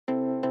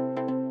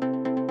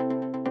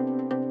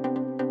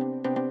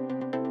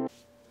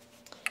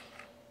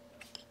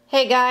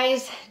Hey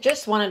guys,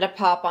 just wanted to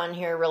pop on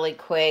here really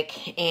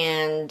quick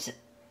and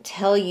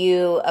tell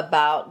you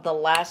about the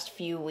last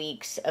few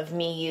weeks of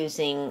me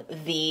using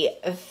the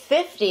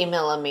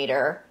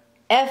 50mm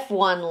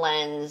F1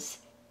 lens.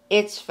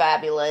 It's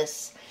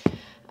fabulous.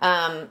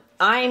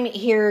 I'm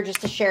here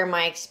just to share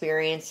my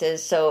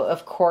experiences, so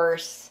of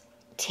course,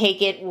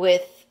 take it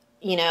with,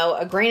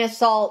 a grain of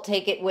salt,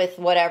 take it with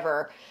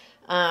whatever.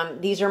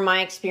 These are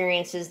my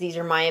experiences, these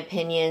are my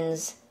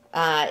opinions.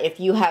 If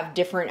you have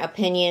different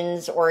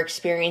opinions or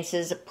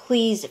experiences,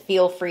 please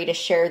feel free to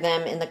share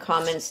them in the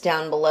comments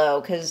down below,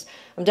 because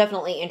I'm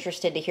definitely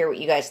interested to hear what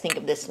you guys think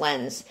of this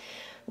lens.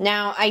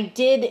 Now, I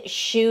did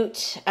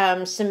shoot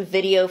some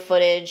video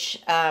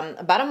footage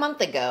about a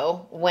month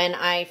ago when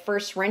I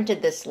first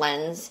rented this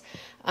lens.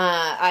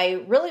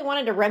 I really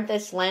wanted to rent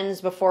this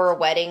lens before a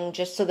wedding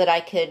just so that I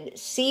could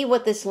see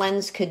what this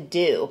lens could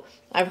do.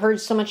 I've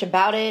heard so much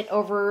about it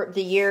over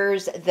the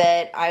years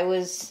that I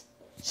was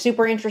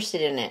super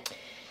interested in it.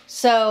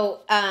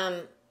 So,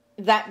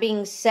 that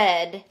being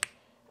said,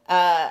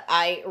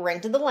 I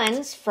rented the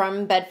lens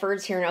from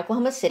Bedford's here in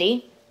Oklahoma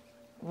City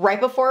right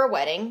before a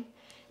wedding,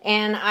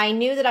 and I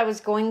knew that I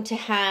was going to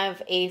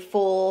have a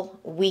full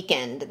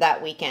weekend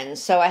that weekend.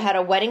 So I had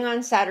a wedding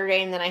on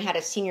Saturday, and then I had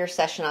a senior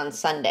session on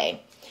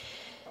Sunday.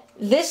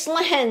 This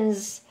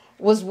lens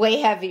was way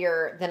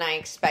heavier than I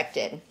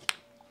expected.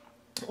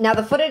 Now,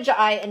 the footage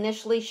I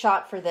initially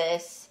shot for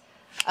this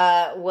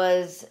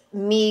was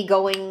me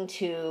going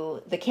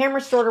to the camera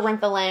store to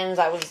rent the lens.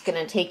 I was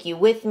going to take you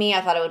with me.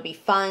 I thought it would be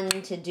fun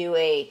to do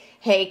a,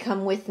 hey,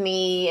 come with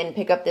me and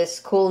pick up this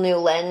cool new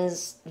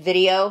lens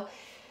video.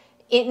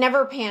 It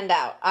never panned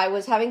out. I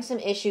was having some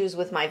issues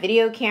with my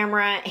video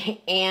camera,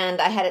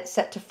 and I had it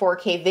set to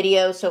 4K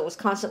video, so it was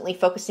constantly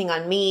focusing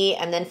on me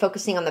and then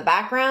focusing on the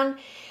background.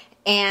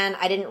 And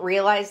I didn't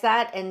realize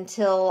that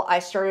until I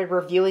started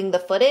reviewing the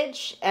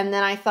footage. And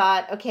then I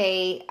thought,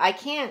 okay, I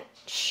can't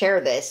share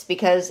this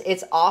because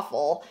it's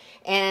awful.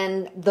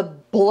 And the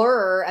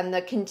blur and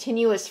the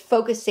continuous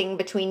focusing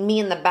between me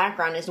and the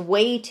background is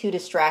way too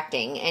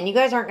distracting. And you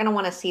guys aren't going to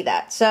want to see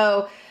that.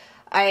 So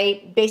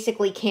I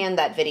basically canned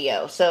that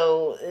video.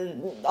 So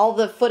all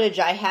the footage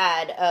I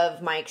had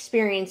of my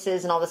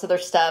experiences and all this other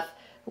stuff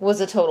was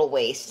a total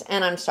waste.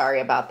 And I'm sorry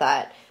about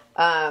that.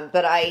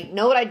 But I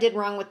know what I did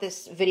wrong with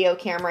this video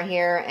camera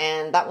here,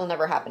 and that will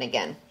never happen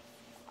again.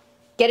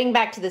 Getting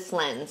back to this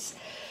lens.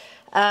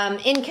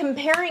 In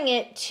comparing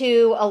it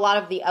to a lot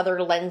of the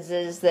other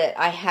lenses that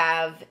I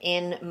have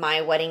in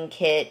my wedding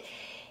kit,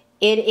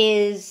 it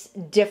is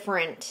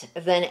different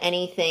than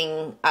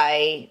anything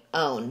I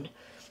own.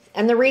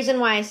 And the reason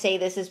why I say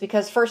this is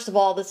because, first of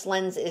all, this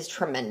lens is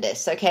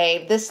tremendous,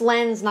 okay? This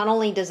lens, not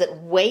only does it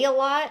weigh a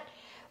lot,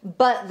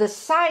 but the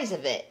size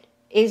of it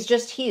is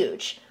just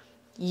huge.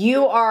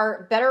 You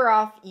are better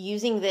off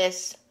using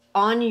this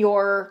on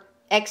your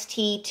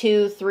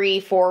XT2, 3,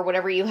 4,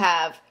 whatever you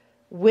have,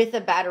 with a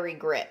battery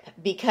grip,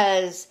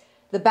 because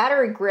the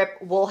battery grip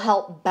will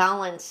help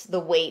balance the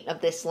weight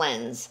of this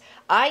lens.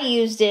 I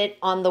used it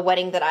on the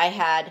wedding that I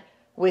had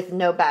with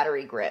no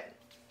battery grip.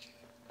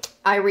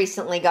 I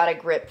recently got a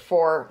grip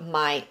for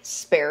my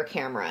spare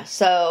camera.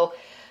 So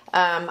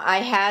I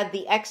had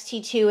the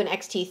XT2 and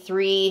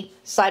XT3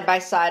 side by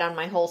side on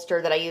my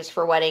holster that I use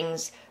for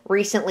weddings.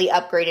 Recently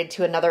upgraded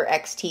to another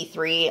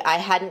XT3. I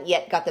hadn't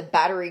yet got the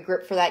battery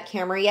grip for that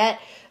camera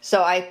yet,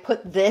 so I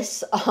put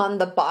this on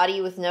the body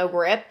with no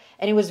grip,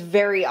 and it was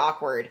very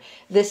awkward.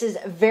 This is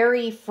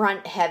very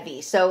front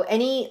heavy, so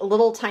any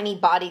little tiny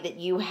body that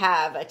you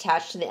have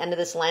attached to the end of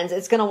this lens,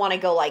 it's going to want to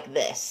go like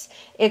this.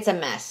 It's a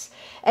mess.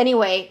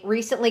 Anyway,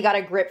 recently got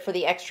a grip for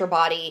the extra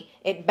body.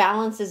 It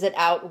balances it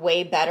out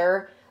way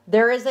better.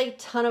 There is a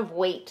ton of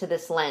weight to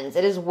this lens.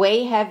 It is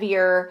way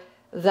heavier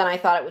than I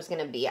thought it was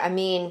going to be. I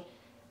mean,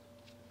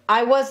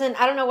 I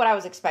don't know what I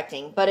was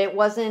expecting, but it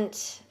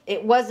wasn't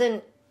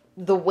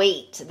the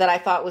weight that I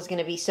thought was going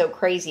to be so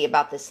crazy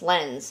about this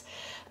lens.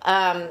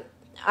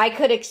 I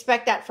could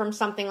expect that from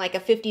something like a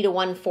 50 to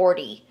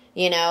 140,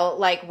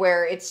 like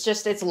where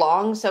it's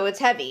long, so it's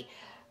heavy.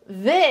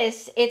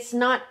 This, it's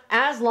not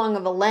as long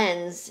of a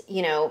lens,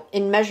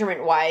 in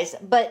measurement wise,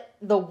 but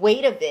the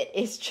weight of it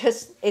is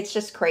it's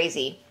just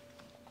crazy.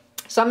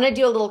 So I'm going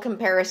to do a little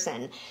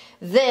comparison.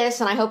 This,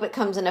 and I hope it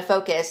comes into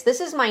focus,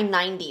 this is my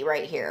 90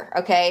 right here,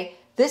 okay?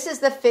 This is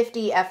the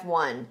 50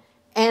 F1,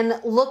 and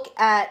look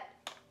at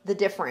the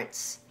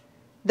difference.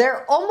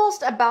 They're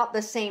almost about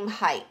the same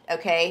height,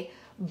 okay?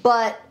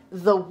 But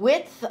the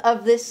width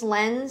of this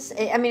lens,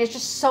 I mean, it's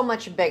just so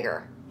much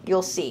bigger.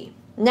 You'll see.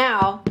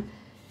 Now,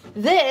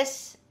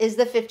 this is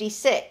the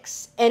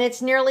 56, and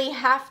it's nearly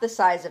half the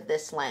size of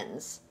this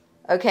lens,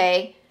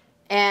 okay?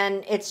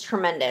 And it's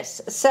tremendous.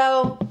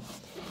 So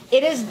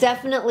it is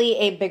definitely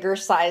a bigger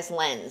size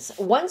lens.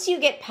 Once you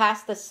get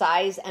past the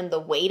size and the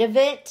weight of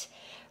it,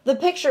 the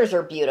pictures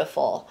are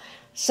beautiful.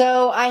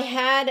 So I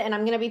had, and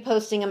I'm going to be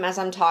posting them as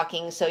I'm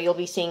talking, so you'll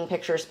be seeing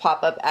pictures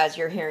pop up as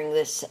you're hearing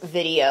this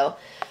video.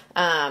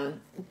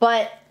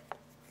 But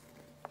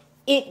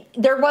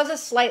there was a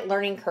slight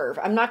learning curve,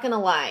 I'm not going to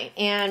lie.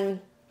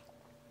 And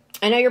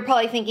I know you're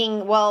probably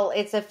thinking, well,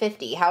 it's a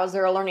 50. How is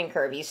there a learning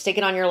curve? You stick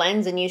it on your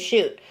lens and you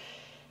shoot.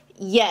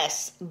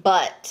 Yes,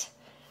 but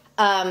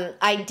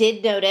I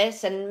did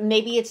notice, and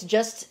maybe it's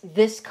just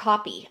this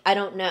copy, I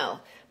don't know,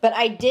 but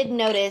I did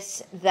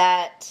notice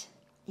that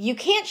you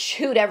can't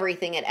shoot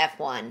everything at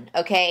f1,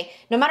 okay?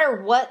 No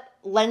matter what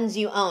lens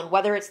you own,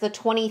 whether it's the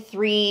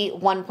 23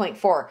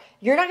 1.4,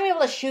 you're not going to be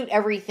able to shoot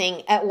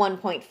everything at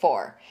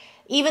 1.4.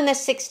 Even the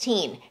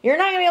 16, you're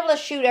not going to be able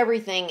to shoot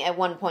everything at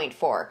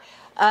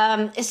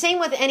 1.4. Same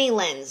with any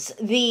lens.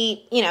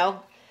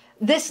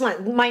 This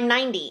lens, my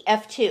 90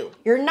 f2,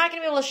 you're not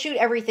going to be able to shoot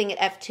everything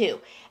at f2.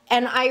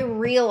 And I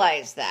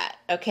realize that,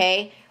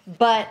 okay?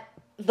 But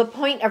the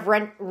point of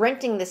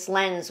renting this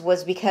lens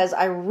was because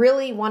I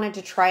really wanted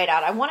to try it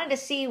out. I wanted to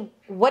see,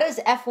 what does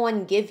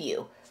f1 give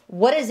you?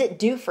 What does it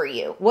do for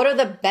you? What are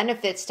the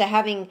benefits to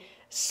having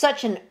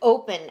such an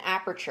open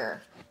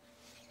aperture?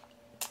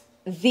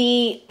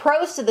 The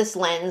pros to this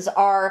lens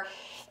are,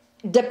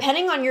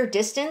 depending on your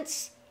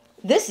distance,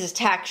 this is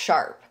tack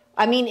sharp.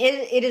 I mean,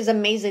 it is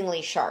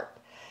amazingly sharp.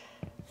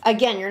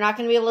 Again, you're not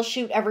going to be able to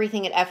shoot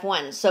everything at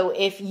f1. So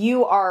if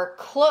you are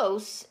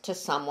close to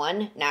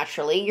someone,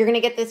 naturally, you're going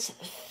to get this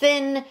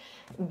thin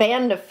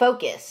band of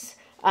focus.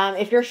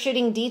 If you're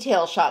shooting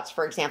detail shots,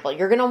 for example,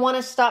 you're going to want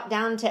to stop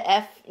down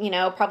to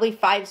probably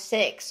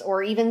 5.6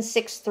 or even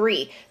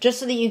 6.3, just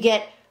so that you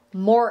get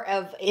more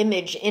of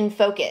image in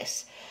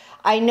focus.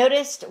 I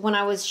noticed when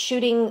I was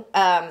shooting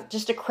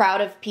just a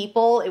crowd of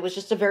people, it was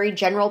just a very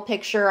general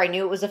picture. I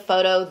knew it was a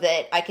photo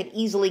that I could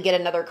easily get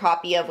another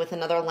copy of with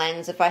another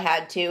lens if I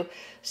had to.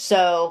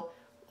 So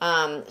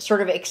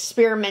sort of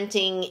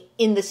experimenting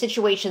in the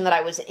situation that I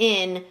was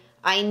in,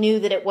 I knew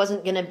that it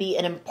wasn't going to be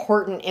an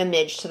important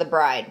image to the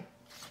bride.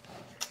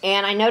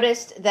 And I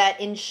noticed that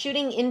in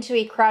shooting into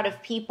a crowd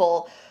of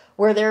people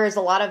where there is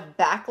a lot of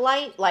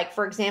backlight, like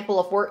for example,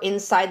 if we're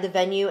inside the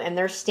venue and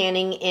they're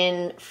standing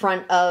in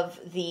front of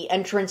the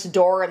entrance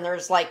door and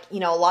there's a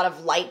lot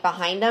of light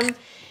behind them,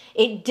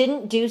 it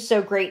didn't do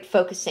so great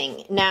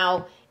focusing.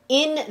 Now,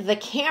 in the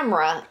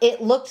camera, it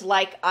looked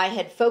like I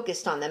had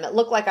focused on them. It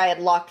looked like I had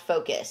locked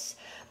focus.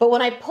 But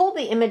when I pulled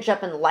the image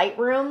up in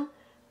Lightroom,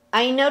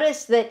 I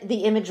noticed that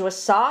the image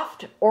was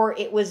soft or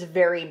it was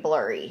very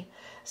blurry.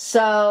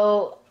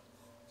 So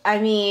I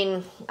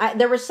mean,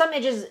 there were some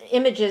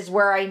images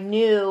where I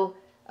knew,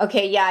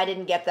 okay, yeah, I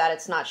didn't get that.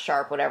 It's not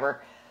sharp,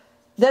 whatever.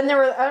 Then there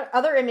were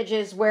other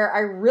images where I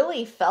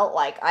really felt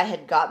like I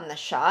had gotten the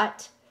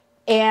shot.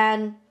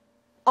 And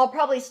I'll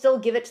probably still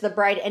give it to the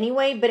bride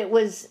anyway, but it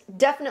was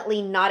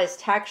definitely not as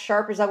tack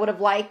sharp as I would have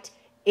liked.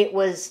 It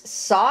was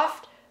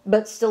soft,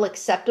 but still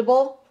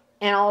acceptable.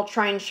 And I'll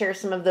try and share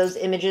some of those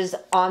images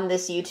on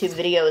this YouTube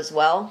video as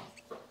well.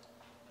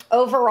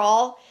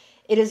 Overall,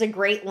 it is a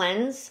great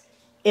lens.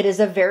 It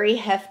is a very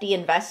hefty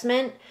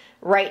investment.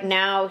 Right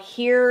now,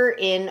 here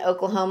in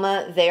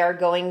Oklahoma, they are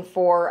going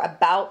for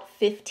about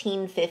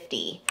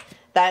 $1,550.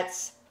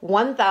 That's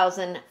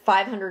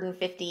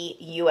 $1,550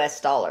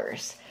 US.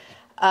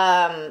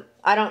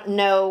 I don't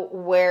know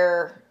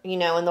where,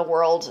 in the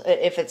world,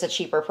 if it's a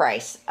cheaper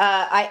price.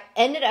 I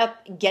ended up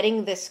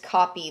getting this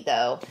copy,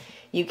 though.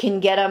 You can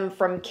get them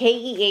from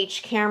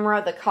KEH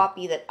Camera. The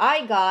copy that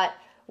I got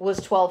was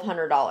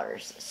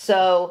 $1,200.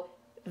 So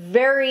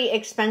very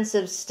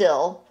expensive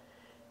still,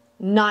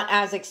 not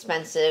as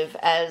expensive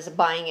as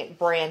buying it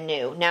brand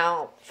new.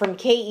 Now, from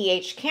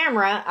KEH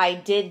Camera, I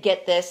did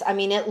get this. I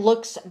mean, it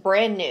looks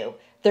brand new.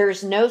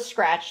 There's no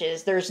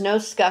scratches, there's no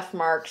scuff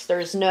marks,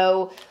 there's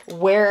no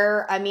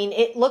wear. I mean,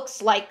 it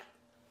looks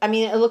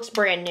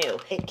brand new.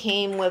 It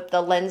came with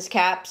the lens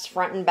caps,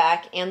 front and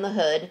back, and the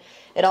hood.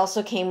 It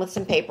also came with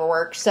some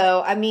paperwork.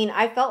 So, I mean,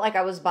 I felt like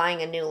I was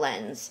buying a new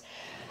lens.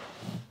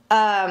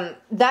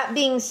 That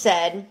being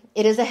said,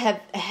 it is a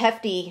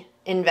hefty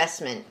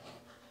investment.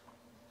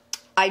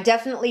 I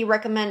definitely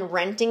recommend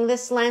renting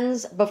this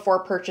lens before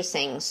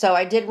purchasing. So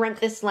I did rent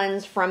this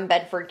lens from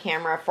Bedford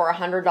Camera for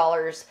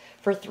 $100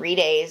 for 3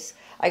 days.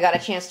 I got a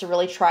chance to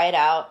really try it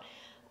out.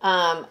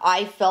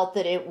 I felt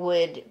that it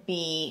would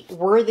be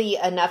worthy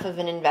enough of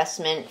an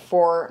investment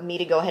for me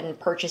to go ahead and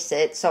purchase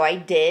it, so I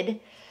did.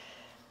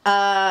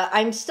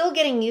 I'm still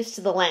getting used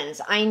to the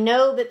lens. I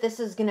know that this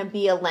is going to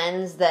be a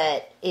lens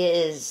that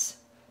is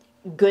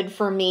good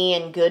for me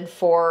and good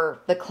for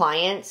the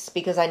clients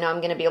because I know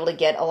I'm going to be able to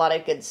get a lot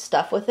of good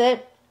stuff with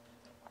it.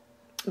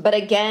 But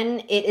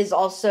again, it is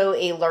also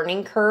a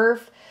learning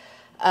curve.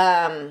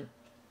 There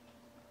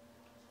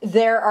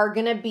are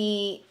going to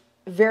be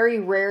very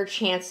rare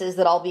chances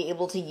that I'll be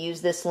able to use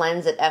this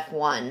lens at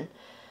f1.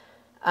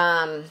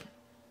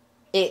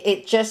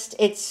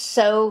 It's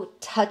so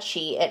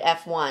touchy at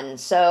f1,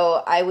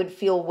 so I would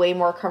feel way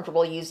more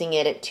comfortable using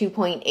it at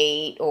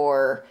 2.8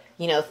 or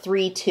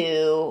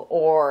 3.2,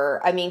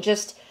 or I mean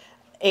just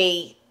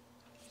a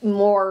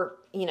more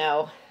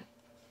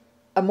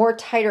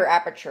tighter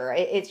aperture.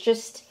 It's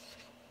just,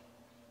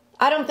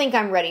 I don't think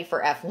I'm ready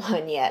for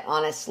f1 yet,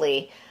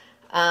 honestly.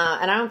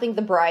 And I don't think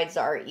the brides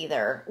are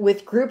either.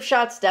 With group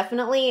shots,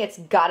 definitely,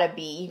 you gotta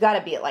be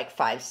at like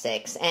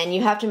 5'6", and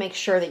you have to make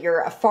sure that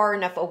you're far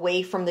enough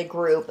away from the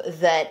group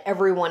that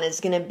everyone is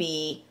gonna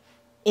be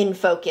in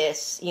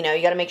focus. You know,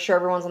 you gotta make sure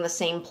everyone's on the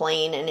same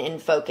plane and in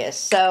focus.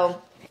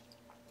 So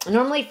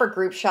normally for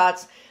group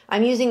shots,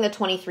 I'm using the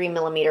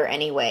 23mm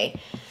anyway.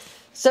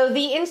 So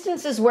the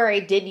instances where I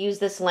did use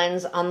this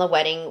lens on the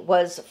wedding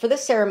was for the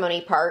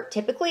ceremony part.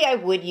 Typically I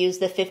would use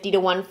the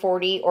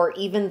 50-140 or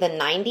even the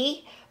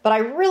 90, but I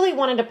really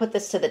wanted to put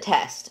this to the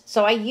test.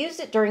 So I used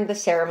it during the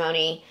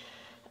ceremony.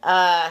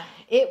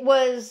 It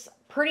was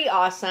pretty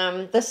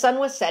awesome. The sun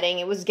was setting.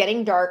 It was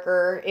getting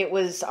darker. It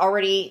was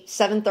already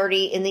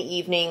 7:30 in the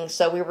evening,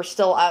 so we were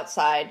still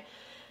outside.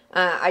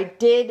 I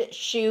did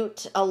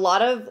shoot a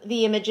lot of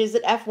the images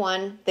at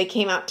F1. They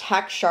came out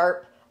tack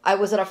sharp. I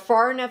was at a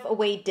far enough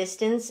away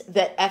distance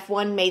that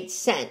F1 made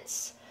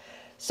sense.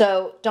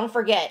 So don't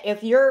forget,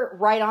 if you're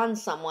right on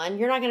someone,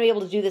 you're not going to be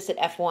able to do this at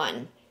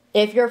F1.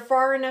 If you're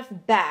far enough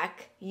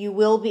back, you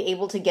will be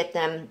able to get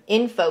them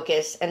in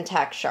focus and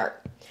tack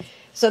sharp.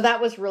 So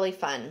that was really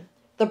fun.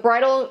 The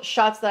bridal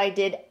shots that I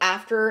did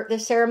after the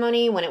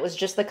ceremony, when it was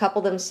just the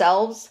couple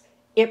themselves,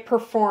 it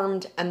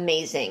performed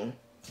amazing.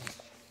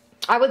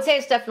 I would say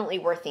it's definitely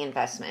worth the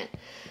investment.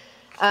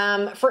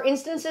 For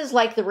instances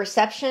like the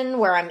reception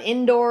where I'm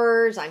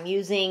indoors, I'm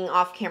using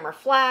off-camera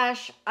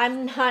flash,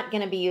 I'm not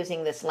going to be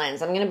using this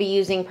lens. I'm going to be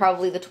using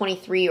probably the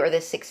 23 or the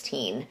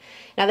 16.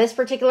 Now this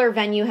particular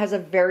venue has a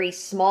very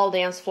small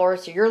dance floor,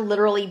 so you're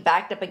literally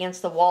backed up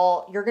against the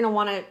wall. You're going to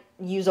want to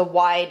use a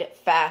wide,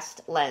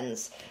 fast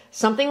lens.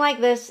 Something like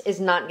this is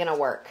not going to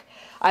work.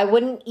 I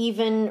wouldn't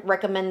even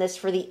recommend this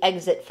for the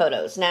exit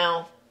photos.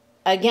 Now,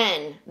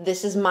 again,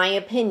 this is my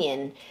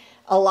opinion.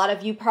 A lot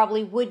of you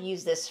probably would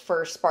use this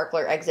for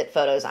sparkler exit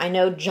photos. I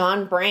know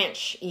John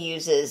Branch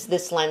uses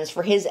this lens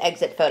for his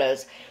exit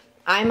photos.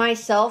 I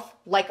myself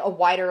like a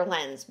wider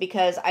lens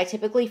because I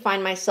typically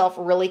find myself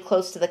really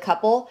close to the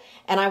couple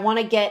and I want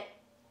to get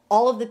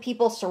all of the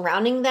people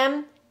surrounding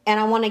them and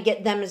I want to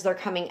get them as they're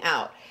coming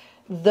out.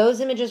 Those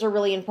images are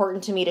really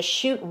important to me to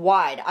shoot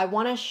wide. I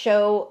want to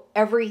show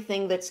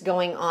everything that's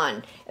going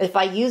on. If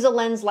I use a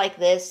lens like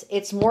this,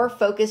 it's more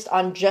focused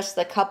on just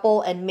the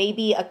couple and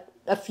maybe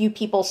a few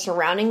people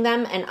surrounding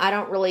them, and I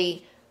don't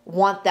really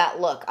want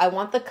that look. I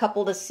want the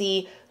couple to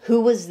see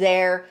who was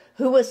there,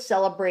 who was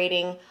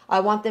celebrating. I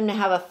want them to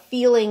have a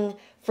feeling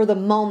for the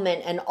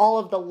moment and all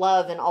of the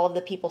love and all of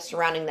the people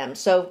surrounding them.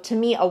 So to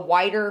me, a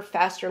wider,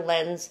 faster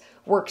lens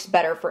works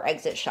better for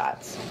exit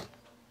shots.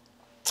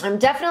 I'm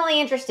definitely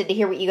interested to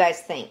hear what you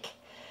guys think.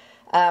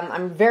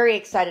 I'm very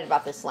excited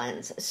about this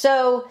lens.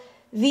 So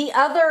the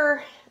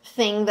other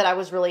thing that I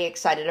was really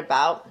excited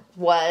about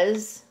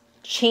was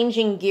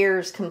changing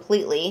gears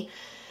completely.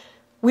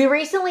 We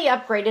recently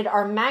upgraded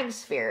our mag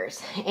spheres,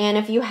 and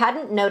if you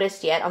hadn't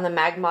noticed yet on the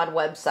Magmod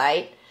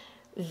website,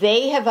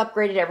 they have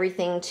upgraded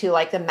everything to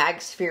like the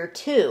Mag Sphere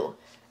 2,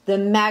 the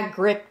Mag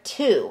Grip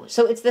 2.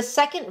 So it's the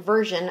second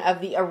version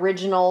of the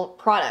original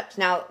product.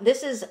 Now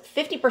this is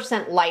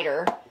 50%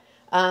 lighter.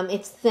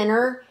 It's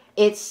thinner.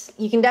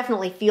 You can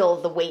definitely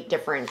feel the weight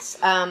difference.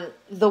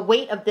 The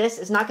weight of this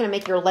is not going to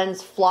make your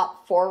lens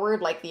flop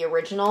forward like the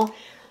original.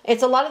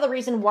 It's a lot of the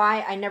reason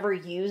why I never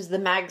use the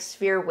Mag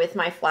Sphere with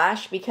my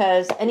flash,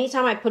 because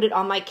anytime I put it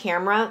on my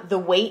camera, the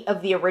weight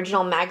of the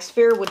original Mag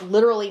Sphere would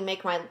literally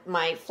make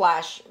my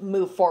flash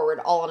move forward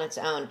all on its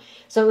own.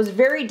 So it was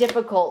very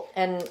difficult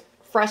and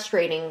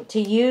frustrating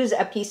to use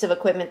a piece of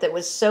equipment that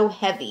was so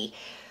heavy.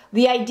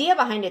 The idea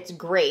behind it's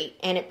great,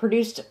 and it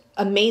produced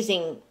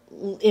amazing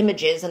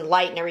images and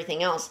light and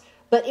everything else,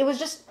 but it was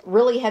just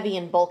really heavy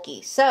and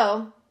bulky.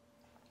 So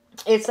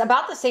it's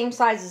about the same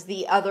size as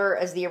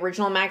the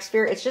original Mag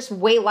Sphere. It's just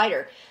way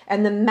lighter.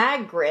 And the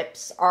mag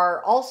grips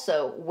are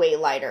also way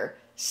lighter.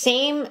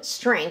 Same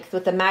strength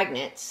with the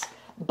magnets,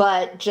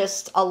 but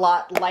just a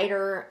lot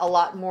lighter, a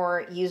lot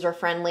more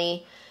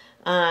user-friendly.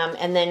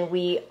 And then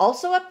we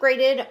also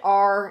upgraded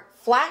our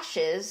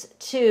flashes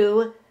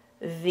to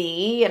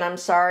and I'm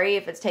sorry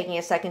if it's taking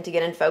a second to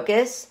get in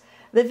focus,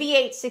 the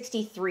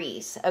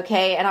V863s,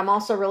 okay? And I'm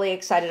also really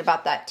excited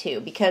about that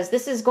too, because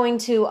this is going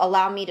to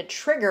allow me to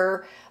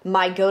trigger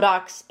my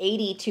Godox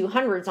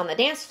 80-200s on the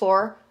dance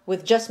floor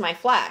with just my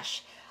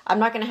flash. I'm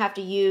not going to have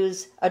to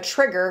use a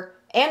trigger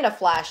and a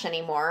flash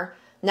anymore.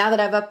 Now that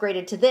I've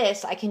upgraded to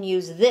this, I can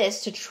use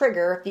this to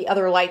trigger the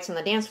other lights on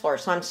the dance floor.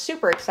 So I'm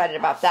super excited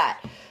about that.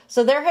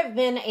 So there have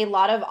been a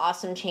lot of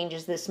awesome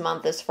changes this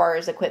month as far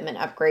as equipment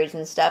upgrades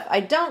and stuff.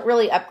 I don't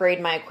really upgrade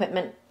my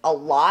equipment a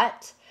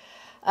lot.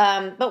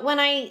 But when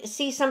I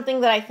see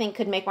something that I think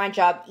could make my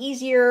job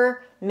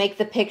easier, make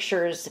the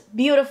pictures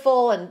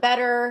beautiful and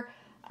better,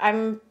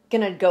 I'm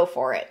going to go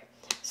for it.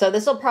 So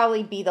this will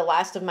probably be the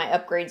last of my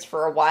upgrades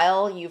for a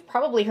while. You've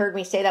probably heard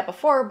me say that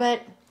before,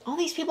 but all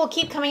these people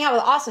keep coming out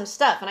with awesome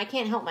stuff and I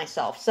can't help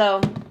myself.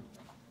 So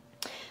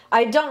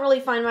I don't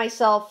really find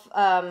myself,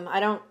 I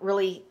don't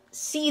really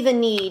see the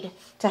need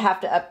to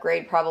have to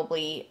upgrade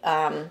probably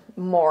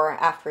more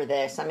after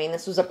this. I mean,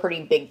 this was a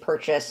pretty big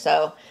purchase,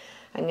 so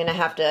I'm going to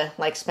have to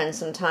like spend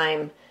some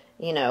time,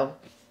 you know,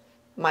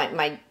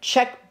 my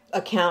check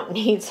account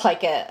needs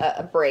like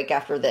a break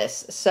after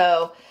this.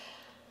 So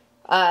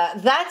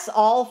that's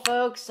all,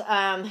 folks.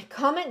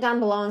 Comment down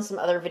below on some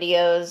other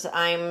videos.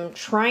 I'm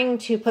trying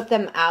to put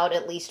them out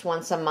at least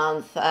once a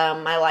month.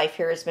 My life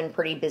here has been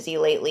pretty busy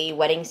lately.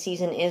 Wedding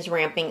season is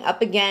ramping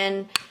up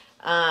again.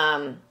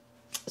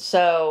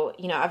 So,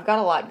 you know, I've got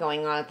a lot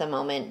going on at the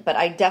moment, but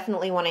I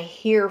definitely want to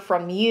hear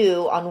from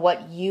you on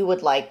what you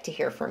would like to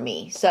hear from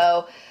me.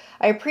 So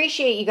I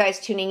appreciate you guys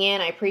tuning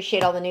in. I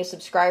appreciate all the new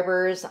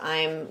subscribers.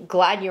 I'm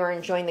glad you're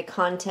enjoying the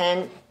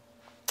content.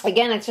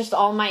 Again, it's just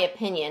all my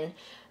opinion.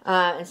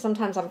 And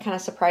sometimes I'm kind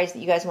of surprised that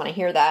you guys want to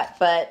hear that.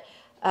 But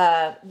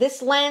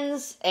this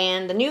lens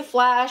and the new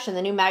flash and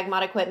the new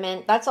Magmod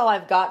equipment, that's all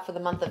I've got for the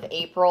month of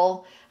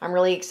April. I'm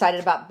really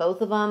excited about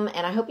both of them.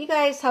 And I hope you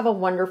guys have a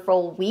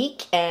wonderful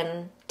week.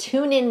 And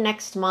tune in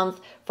next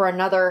month for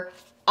another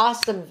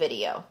awesome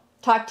video.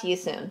 Talk to you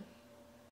soon.